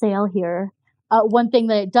little sale here. One thing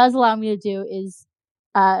that it does allow me to do is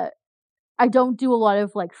I don't do a lot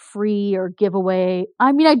of like free or giveaway.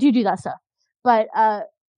 I mean, I do that stuff, but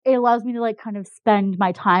it allows me to like kind of spend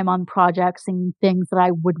my time on projects and things that I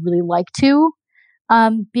would really like to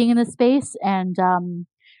being in this space. And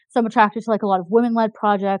so I'm attracted to like a lot of women-led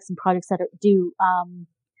projects and projects that do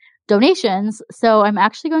donations. So I'm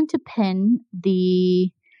actually going to pin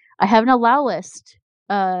I have an AlyAsh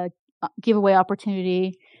giveaway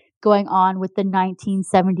opportunity going on with the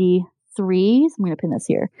 1973s. I'm going to pin this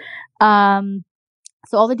here.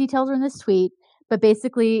 So all the details are in this tweet, but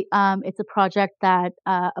basically it's a project that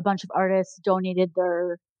a bunch of artists donated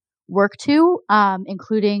their work to,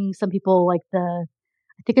 including some people like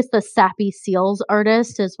I think it's the Sappy Seals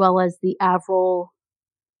artist, as well as the Avril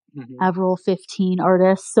 15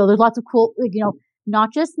 artist. So there's lots of cool,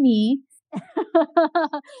 not just me,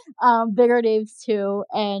 bigger names too.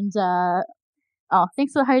 And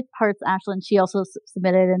thanks to the Hearts, Ashlyn. She also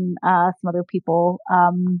submitted, and some other people,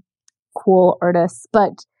 cool artists.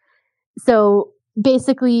 But so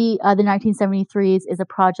basically, the 1973s is a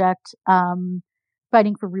project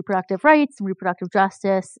fighting for reproductive rights and reproductive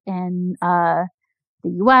justice in the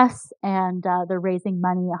U.S., and they're raising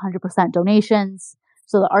money, 100% donations.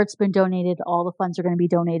 So the art's been donated, all the funds are going to be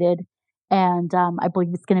donated, and I believe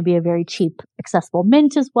it's going to be a very cheap, accessible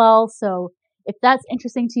mint as well. So if that's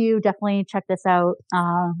interesting to you, definitely check this out.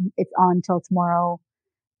 It's on till tomorrow,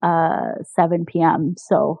 7 p.m.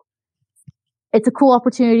 So it's a cool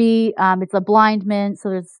opportunity. It's a blind mint, so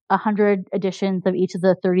there's 100 editions of each of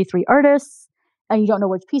the 33 artists, and you don't know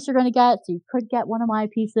which piece you're going to get, so you could get one of my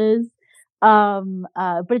pieces.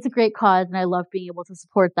 But it's a great cause, and I love being able to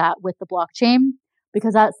support that with the blockchain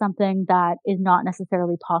because that's something that is not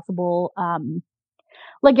necessarily possible.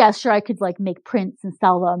 Like, yeah, sure, I could like make prints and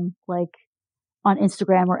sell them like on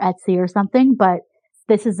Instagram or Etsy or something, but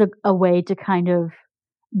this is a way to kind of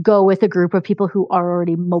go with a group of people who are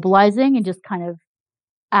already mobilizing and just kind of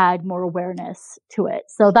add more awareness to it.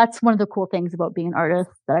 So that's one of the cool things about being an artist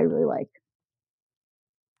that I really like.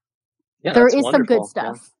 Yeah, There that's is some good wonderful.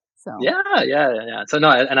 stuff. So Yeah. So no,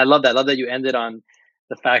 and I love that. I love that you ended on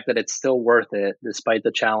the fact that it's still worth it despite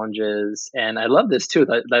the challenges. And I love this too,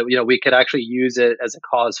 that we could actually use it as a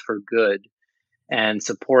cause for good and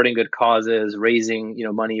supporting good causes, raising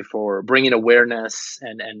money for bringing awareness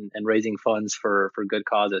and raising funds for good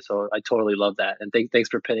causes. So I totally love that, and thanks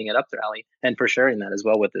for pinning it up there, Ali, and for sharing that as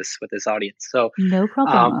well with this audience. So no um,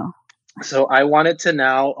 problemo. so I wanted to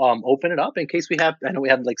now open it up in case I know we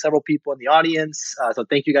have like several people in the audience. So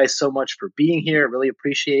thank you guys so much for being here. Really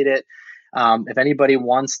appreciate it. If anybody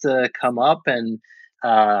wants to come up and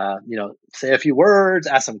say a few words,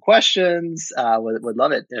 ask some questions, would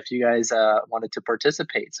love it if you guys wanted to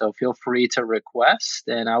participate. So feel free to request,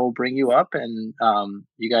 and I will bring you up, and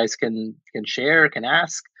you guys can share, can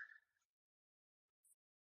ask.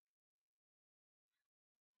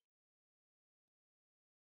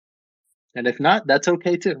 And if not, that's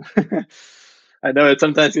okay too. I know it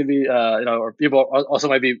sometimes can be, or people also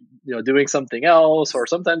might be, doing something else, or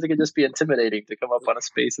sometimes it can just be intimidating to come up on a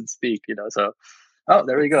space and speak, So, oh,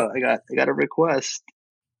 there we go. I got a request.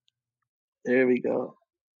 There we go.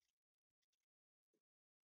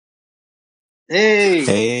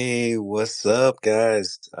 Hey, what's up,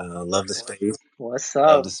 guys? Love the space. What's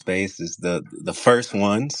Love up? the space. Is the first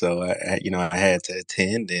one, so I had to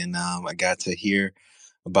attend, and I got to hear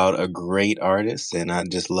about a great artist, and I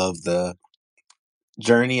just love the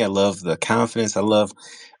journey. I love the confidence. I love,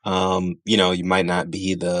 you might not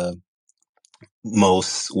be the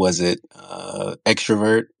most was it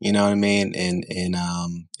extrovert, you know what I mean,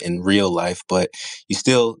 in real life, but you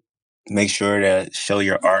still make sure to show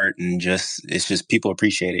your art, and just it's just people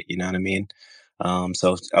appreciate it, you know what I mean.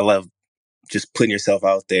 So I love just putting yourself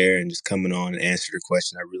out there and just coming on and answer the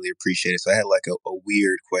question. I really appreciate it. So I had like a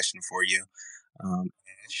weird question for you.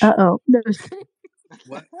 Ash, Uh-oh.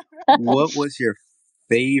 what what was your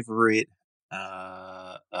favorite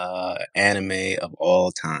anime of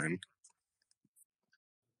all time?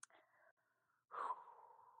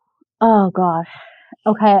 Oh gosh.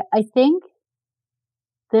 Okay, I think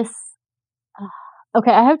this.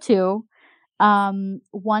 Okay, I have two.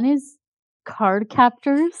 One is Card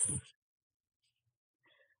Captors.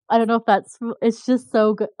 I don't know if that's. It's just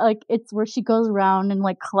so good. Like it's where she goes around and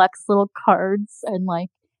like collects little cards and like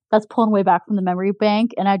that's pulling way back from the memory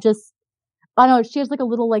bank. And I don't know. She has like a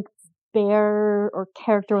little like bear or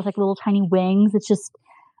character with like little tiny wings. It's just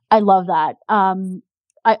I love that.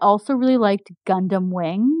 I also really liked Gundam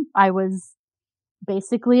Wing. I was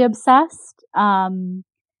basically obsessed.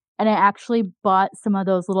 And I actually bought some of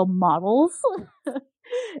those little models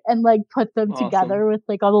and like put them Awesome. together with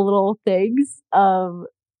like all the little things.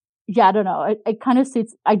 Yeah, I don't know. It kind of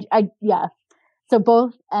suits. Yeah. So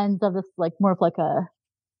both ends of this like more of like a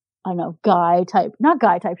I don't know not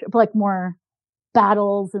guy type, but like more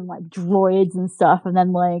battles and like droids and stuff, and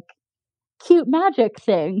then like cute magic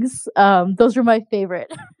things. Those are my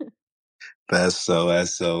favorite. That's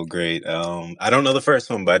so great. I don't know the first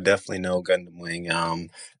one, but I definitely know Gundam Wing. I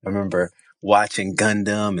remember watching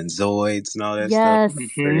Gundam and Zoids and all that stuff.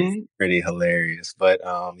 Yes. Pretty hilarious. But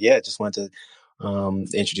yeah, just wanted to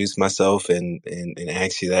introduce myself and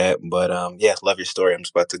ask you that. But yeah, love your story. I'm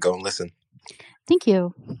just about to go and listen. Thank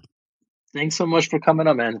you. Thanks so much for coming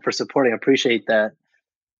up, man, for supporting. I appreciate that.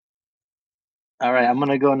 All right, I'm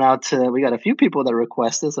gonna go now to. We got a few people that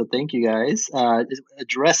requested, so thank you guys.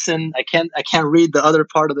 Address in. I can't read the other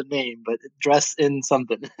part of the name, but address in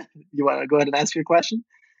something. You want to go ahead and ask your question?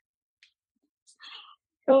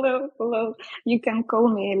 Hello. You can call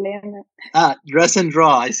me Elena. Dress and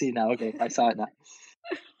draw. I see now. Okay, I saw it now.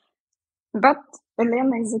 But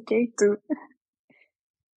Elena is okay too.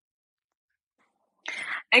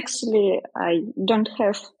 Actually, I don't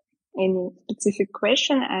have any specific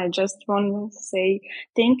question. I just want to say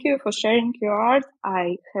thank you for sharing your art.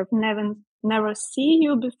 I have never seen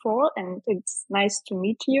you before, and it's nice to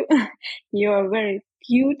meet you. You are very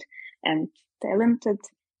cute and talented.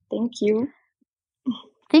 Thank you.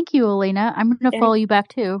 Thank you, Elena. I'm going to follow you back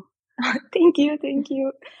too. Thank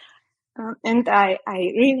you. And I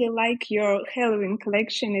really like your Halloween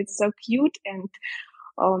collection. It's so cute, and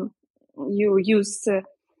you use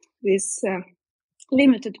these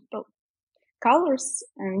limited colors,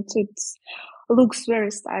 and it looks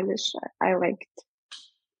very stylish. I like it.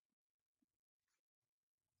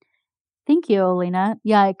 Thank you, Elena.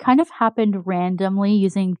 Yeah, it kind of happened randomly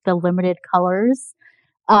using the limited colors.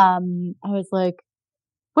 I was like,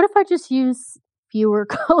 what if I just use fewer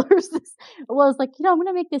colors? Well, I was like, I'm going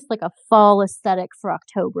to make this like a fall aesthetic for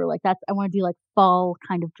October. Like I want to do like fall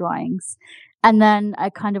kind of drawings. And then I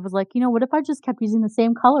kind of was like, what if I just kept using the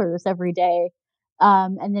same colors every day?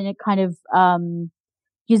 And then it kind of,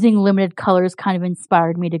 using limited colors kind of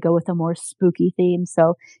inspired me to go with a more spooky theme.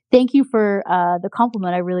 So thank you for the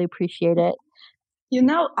compliment. I really appreciate it.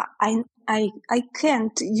 I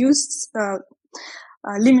can't use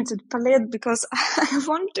limited palette because I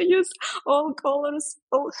want to use all colors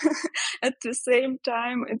at the same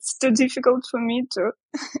time. It's too difficult for me to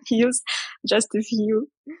use just a few.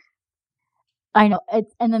 I know.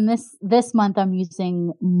 And then this month I'm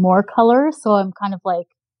using more colors, so I'm kind of like,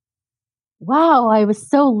 wow, I was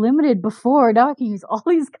so limited before. Now I can use all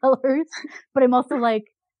these colors. But I'm also like,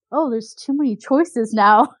 oh, there's too many choices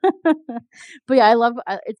now. But yeah, I love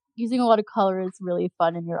it's using a lot of color is really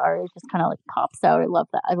fun in your art. It just kind of like pops out. I love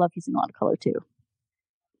that. I love using a lot of color too.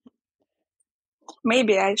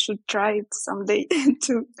 Maybe I should try it someday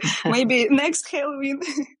too. Maybe next Halloween.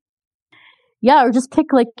 Yeah, or just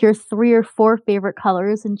pick like your 3 or 4 favorite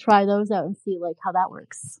colors and try those out and see like how that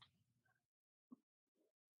works.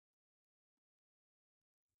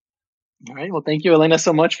 All right. Well, thank you, Elena,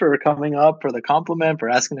 so much for coming up, for the compliment, for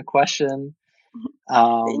asking the question.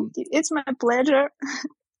 Thank you. It's my pleasure.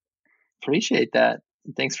 Appreciate that.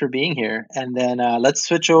 Thanks for being here. And then let's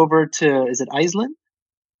switch over to, is it Iceland?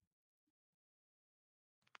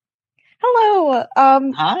 Hello.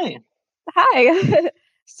 Hi. Hi.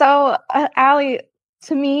 So, Ally,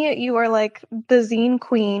 to me, you are like the zine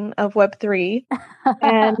queen of Web3.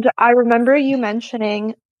 And I remember you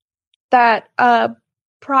mentioning that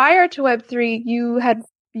prior to Web3,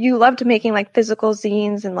 you loved making like physical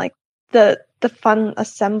zines and like the fun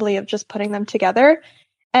assembly of just putting them together.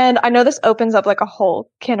 And I know this opens up like a whole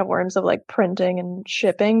can of worms of like printing and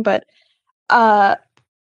shipping, but I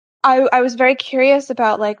was very curious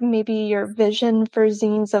about like maybe your vision for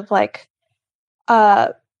zines of like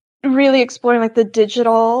really exploring like the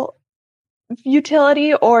digital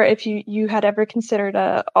utility, or if you had ever considered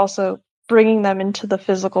also bringing them into the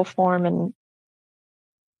physical form and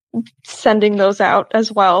sending those out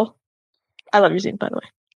as well. I love your zine, by the way.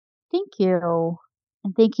 Thank you.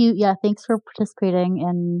 And thank you. Yeah, thanks for participating.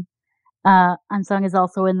 And Unsung is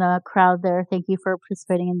also in the crowd there. Thank you for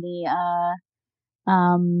participating in the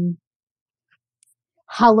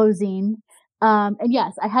Halloween. And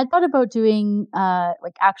yes, I had thought about doing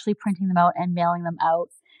like actually printing them out and mailing them out.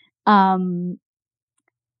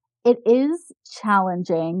 It is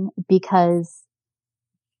challenging because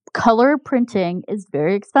color printing is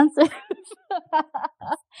very expensive.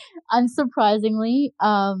 Unsurprisingly,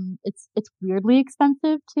 it's weirdly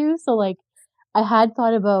expensive too. So like, I had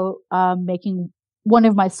thought about making one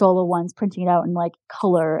of my solo ones, printing it out in like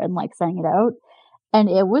color and like sending it out, and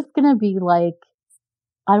it was gonna be like,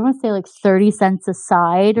 I don't want to say like 30 cents a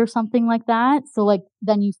side or something like that. So like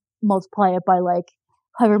then you multiply it by like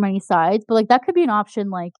however many sides, but like that could be an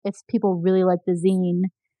option. Like if people really like the zine,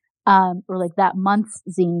 or like that month's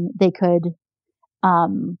zine, they could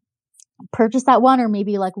purchase that one, or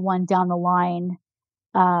maybe like one down the line,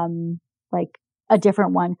 like a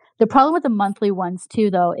different one. The problem with the monthly ones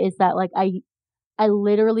too, though, is that like I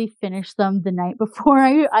literally finished them the night before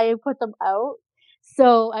I put them out.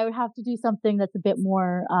 So I would have to do something that's a bit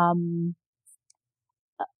more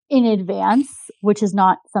in advance, which is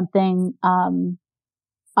not something I'm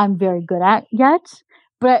very good at yet.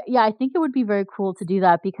 But yeah, I think it would be very cool to do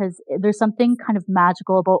that because there's something kind of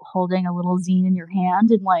magical about holding a little zine in your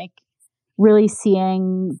hand and like really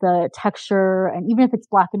seeing the texture, and even if it's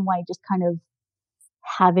black and white, just kind of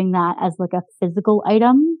having that as like a physical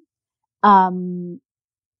item.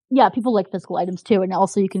 Yeah, people like physical items too. And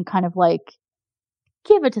also you can kind of like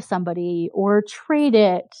give it to somebody or trade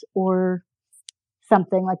it or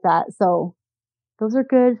something like that. So those are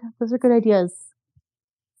good ideas.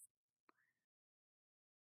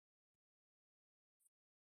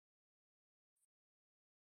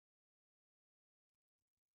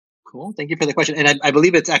 Cool. Thank you for the question. And I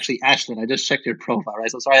believe it's actually Ashlyn. I just checked your profile, right?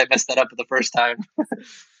 So sorry I messed that up the first time.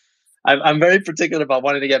 I'm very particular about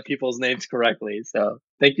wanting to get people's names correctly. So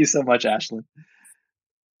thank you so much, Ashlyn.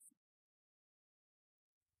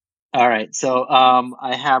 All right. So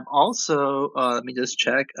I have also, let me just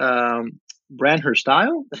check, brand her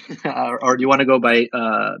style, or do you want to go by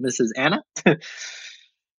Mrs. Anna?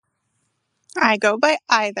 I go by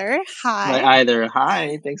either. By Hi. either.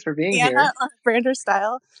 Hi. Thanks for being here. Anna or Brander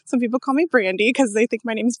Style. Some people call me Brandy because they think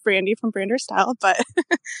my name's Brandy from Brander Style. But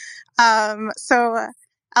so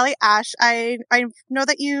AlyAsh, I know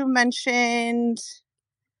that you mentioned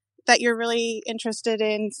that you're really interested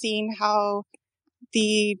in seeing how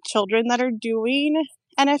the children that are doing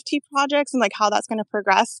NFT projects and like how that's going to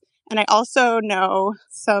progress. And I also know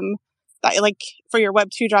some that like for your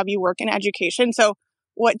Web2 job, you work in education. So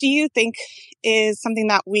what do you think is something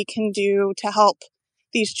that we can do to help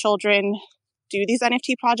these children do these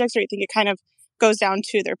NFT projects? Or do you think it kind of goes down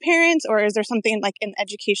to their parents, or is there something like in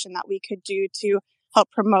education that we could do to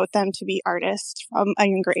help promote them to be artists from a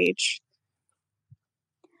younger age?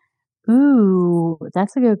 Ooh,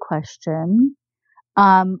 that's a good question.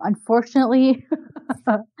 Unfortunately,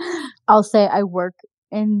 I'll say I work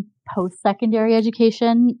in post-secondary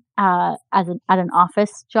education at an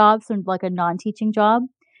office job, so like a non-teaching job.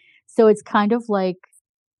 So it's kind of like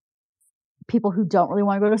people who don't really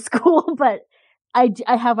want to go to school, but I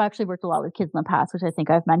have actually worked a lot with kids in the past, which I think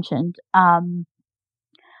I've mentioned. I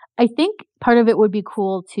think part of it would be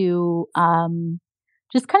cool to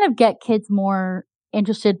just kind of get kids more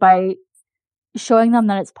interested by showing them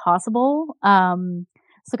that it's possible.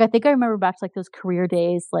 So like I think I remember back to like those career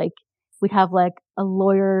days, like we'd have like a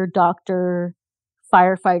lawyer, doctor,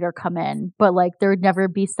 firefighter come in, but like there would never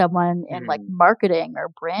be someone in like marketing or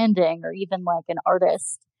branding or even like an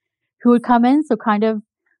artist who would come in. So kind of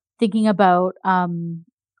thinking about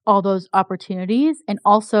all those opportunities. And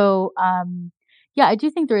also, yeah, I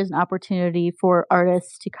do think there is an opportunity for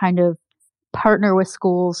artists to kind of partner with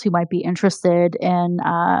schools who might be interested in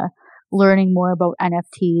learning more about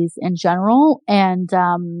NFTs in general. And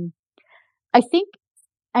I think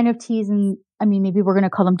NFTs, and I mean, maybe we're going to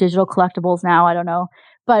call them digital collectibles now. I don't know.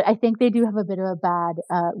 But I think they do have a bit of a bad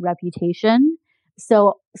reputation.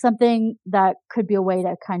 So something that could be a way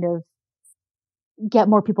to kind of get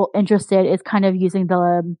more people interested is kind of using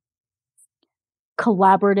the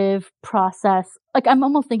collaborative process. Like I'm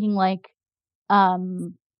almost thinking like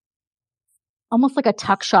almost like a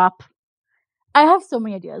tuck shop. I have so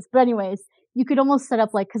many ideas, but anyways, you could almost set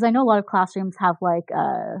up like, because I know a lot of classrooms have like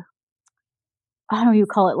I don't know what you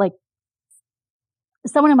call it, like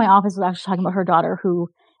someone in my office was actually talking about her daughter who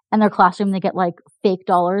in their classroom they get like fake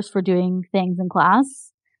dollars for doing things in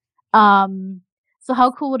class. So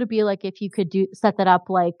how cool would it be like if you could set that up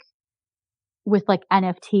like with like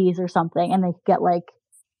NFTs or something, and they could get like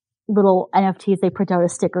little NFTs they print out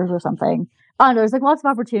as stickers or something. I don't know, there's like lots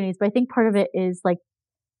of opportunities, but I think part of it is like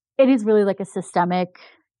it is really like a systemic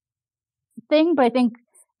thing. But I think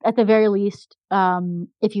at the very least,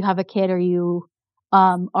 if you have a kid or you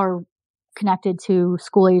are connected to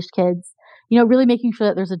school aged kids, you know, really making sure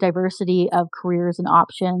that there's a diversity of careers and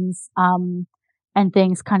options and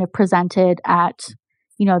things kind of presented at,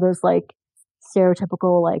 you know, those like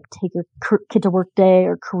stereotypical like take your kid to work day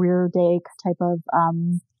or career day type of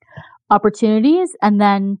opportunities. And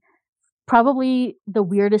then probably the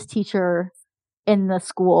weirdest teacher in the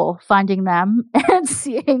school, finding them and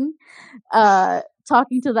seeing,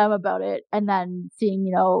 talking to them about it, and then seeing,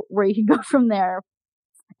 you know, where you can go from there.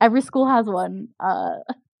 Every school has one.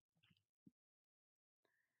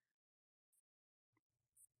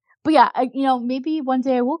 But yeah, you know, maybe one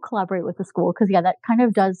day I will collaborate with the school because yeah, that kind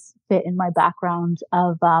of does fit in my background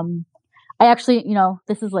of. I actually, you know,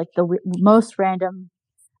 this is like the most random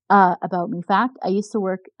about me fact. I used to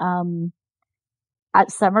work at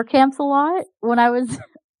summer camps a lot when I was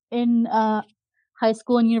in high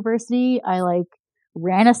school and university. I like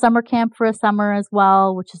ran a summer camp for a summer as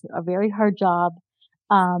well, which is a very hard job.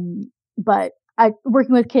 But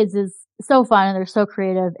working with kids is so fun, and they're so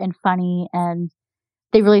creative and funny, and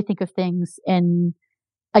they really think of things in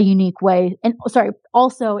a unique way. And sorry,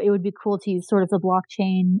 also it would be cool to use sort of the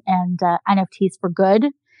blockchain and NFTs for good.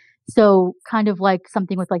 So kind of like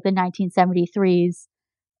something with like the 1973s,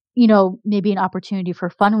 you know, maybe an opportunity for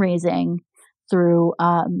fundraising through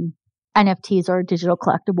NFTs or digital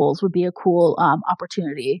collectibles would be a cool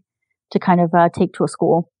opportunity to kind of take to a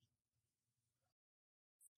school.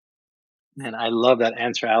 Man, I love that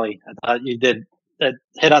answer, Ali. I thought you did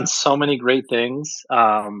hit on so many great things.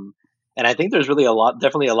 And I think there's really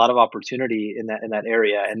definitely a lot of opportunity in that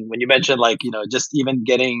area. And when you mentioned like, you know, just even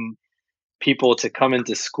getting people to come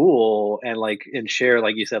into school and share,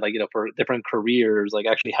 like you said, for different careers, like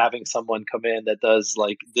actually having someone come in that does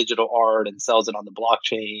like digital art and sells it on the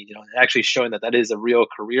blockchain, actually showing that is a real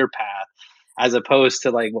career path, as opposed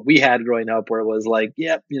to like what we had growing up, where it was like,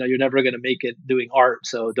 yep, you're never going to make it doing art,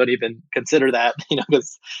 so don't even consider that,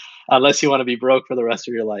 because unless you want to be broke for the rest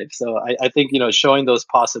of your life. So I think, showing those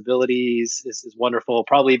possibilities is wonderful.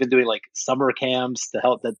 Probably even doing like summer camps to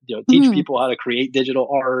help that, teach people how to create digital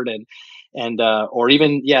art and or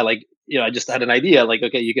even, like, I just had an idea, like,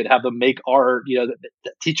 okay, you could have them make art,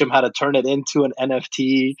 teach them how to turn it into an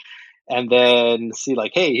NFT, and then see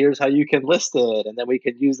like, hey, here's how you can list it, and then we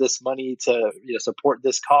can use this money to support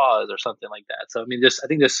this cause or something like that. So I mean, I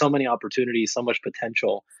think there's so many opportunities, so much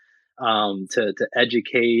potential to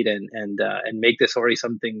educate and make this already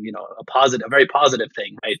something, a very positive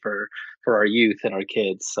thing, right, for our youth and our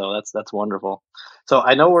kids. So that's wonderful. So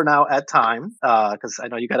I know we're now at time, because I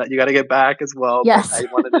know you gotta get back as well. Yes. But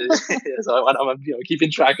I wanted to, so I'm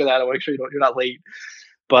keeping track of that. I want to make sure you're not late.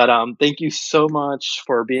 But thank you so much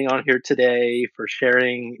for being on here today, for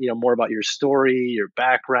sharing more about your story, your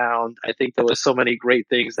background. I think there was so many great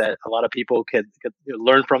things that a lot of people could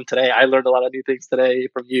learn from today. I learned a lot of new things today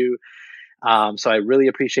from you. So I really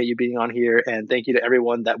appreciate you being on here, and thank you to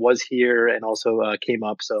everyone that was here and also came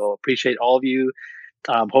up. So appreciate all of you.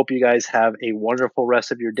 Hope you guys have a wonderful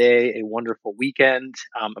rest of your day, a wonderful weekend.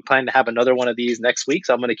 I'm planning to have another one of these next week,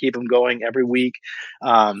 so I'm going to keep them going every week.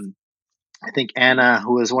 I think Anna,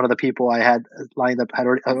 who is one of the people I had lined up, had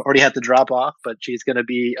already had to drop off, but she's going to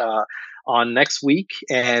be on next week.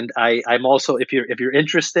 And I'm also, if you're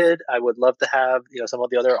interested, I would love to have some of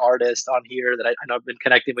the other artists on here that I know I've been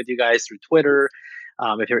connecting with you guys through Twitter.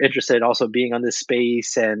 If you're interested in also being on this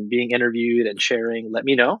space and being interviewed and sharing, let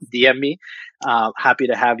me know. DM me. Happy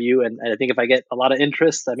to have you. And I think if I get a lot of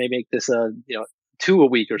interest, I may make this a 2 a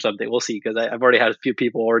week or something. We'll see, because I've already had a few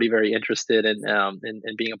people already very interested in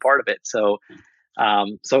being a part of it. So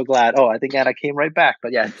so glad. Oh, I think Anna came right back.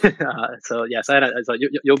 But yeah, so yes, Anna, so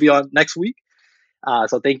you'll be on next week.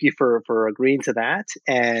 So thank you for agreeing to that.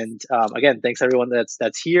 And again, thanks everyone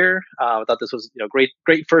that's here. I thought this was great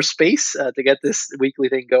first space to get this weekly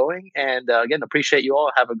thing going. And again, appreciate you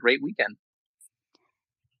all. Have a great weekend.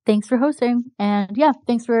 Thanks for hosting, and yeah,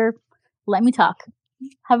 thanks for letting me talk.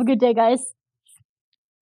 Have a good day, guys.